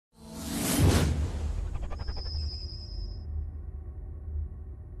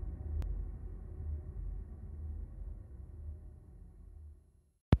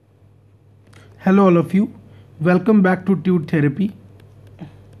Hello all of you, welcome back to Tute Therapy.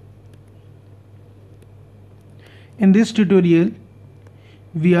 In this tutorial,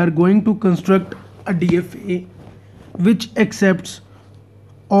 we are going to construct a DFA which accepts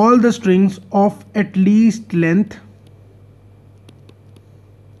all the strings of at least length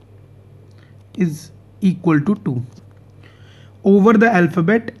is equal to 2 over the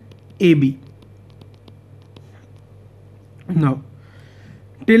alphabet AB. Now,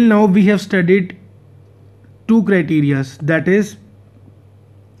 till now we have studied two criteria, that is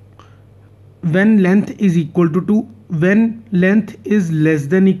when length is equal to 2, when length is less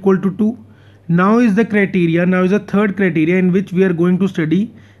than equal to 2. Now is the third criteria in which we are going to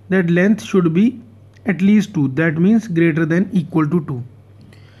study that length should be at least 2, that means greater than equal to 2.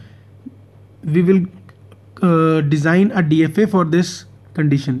 We will design a DFA for this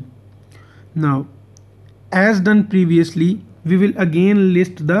condition. Now, as done previously, we will again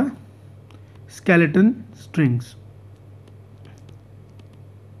list the skeleton strings.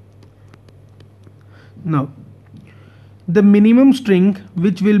 Now, the minimum string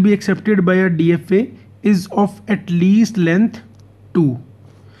which will be accepted by a DFA is of at least length 2.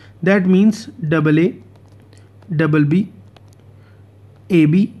 That means AA, BB,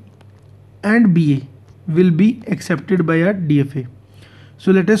 AB and BA will be accepted by a DFA.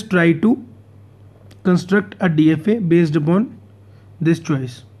 So let us try to construct a DFA based upon this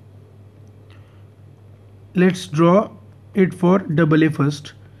choice. Let's draw it for AA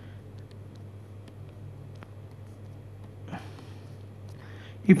first.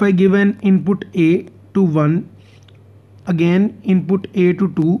 If I give an input A to 1, again input A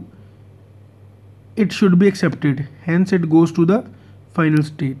to 2, it should be accepted, hence it goes to the final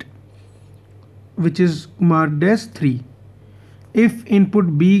state, which is marked as 3. If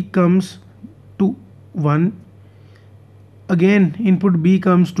input B comes to 1, again input B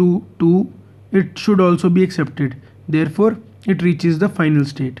comes to 2, it should also be accepted, therefore it reaches the final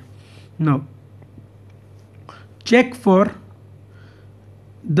state. Now check for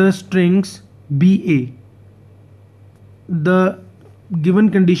the strings BA. The given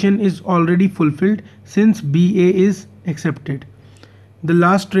condition is already fulfilled since BA is accepted. The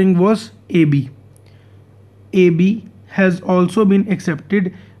last string was AB. AB has also been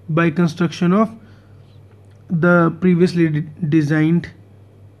accepted by construction of the previously designed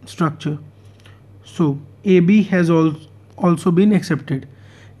structure. So AB has also been accepted.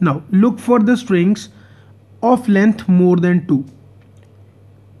 Now look for the strings of length more than 2.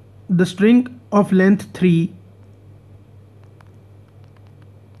 The string of length 3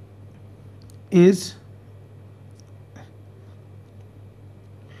 is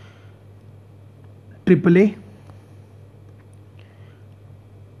AAA.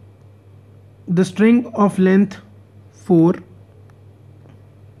 The string of length 4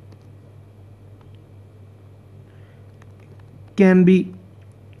 can be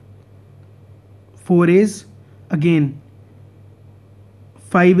 4A's. Again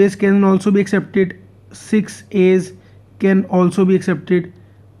 5A's can also be accepted, 6A's can also be accepted,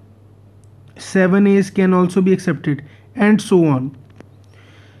 7A's can also be accepted, and so on.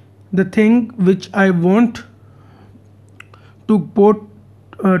 The thing which I want to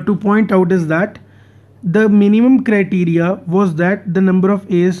point out is that the minimum criteria was that the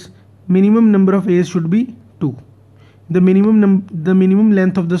minimum number of A's should be 2. The minimum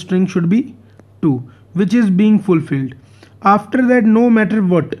length of the string should be 2, which is being fulfilled. After that, no matter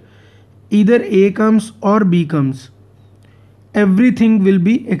what, either A comes or B comes, everything will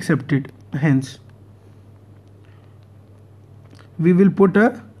be accepted. Hence, we will put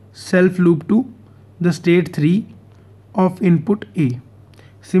a self loop to the state 3 of input A.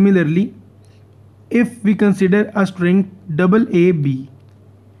 Similarly, if we consider a string AAB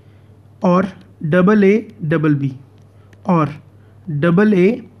or AABB or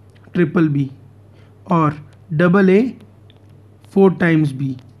AABB or AA 4 times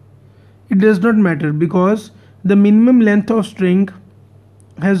B, it does not matter because the minimum length of string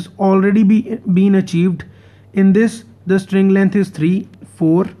has already been achieved. In this, the string length is 3,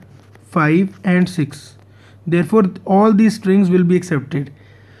 4, 5 and 6. Therefore all these strings will be accepted.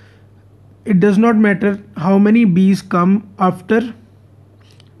 It does not matter how many B's come after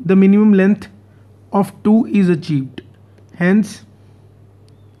the minimum length of 2 is achieved. Hence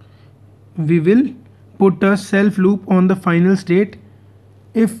we will put a self loop on the final state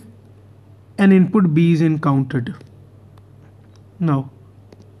if an input B is encountered. Now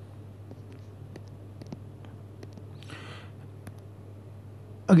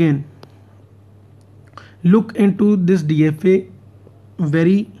again look into this DFA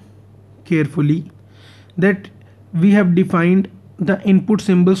very carefully, that we have defined the input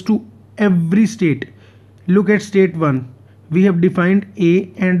symbols to every state. Look at state 1. We have defined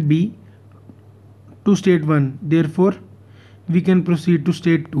A and B to state 1. Therefore, we can proceed to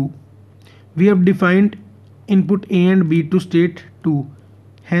state 2. We have defined input A and B to state 2.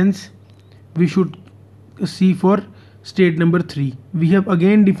 Hence, we should see for state number 3. We have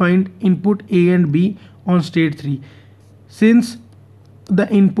again defined input A and B on state 3. Since the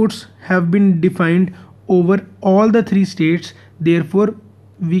inputs have been defined over all the 3 states, therefore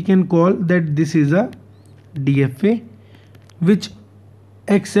we can call that this is a DFA which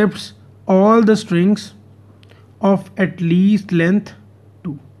accepts all the strings of at least length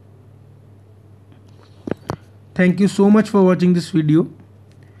 2. Thank you so much for watching this video.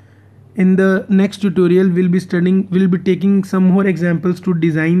 In the next tutorial we'll be taking some more examples to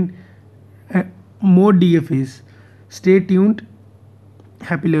design more DFAs. Stay tuned.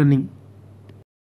 Happy learning.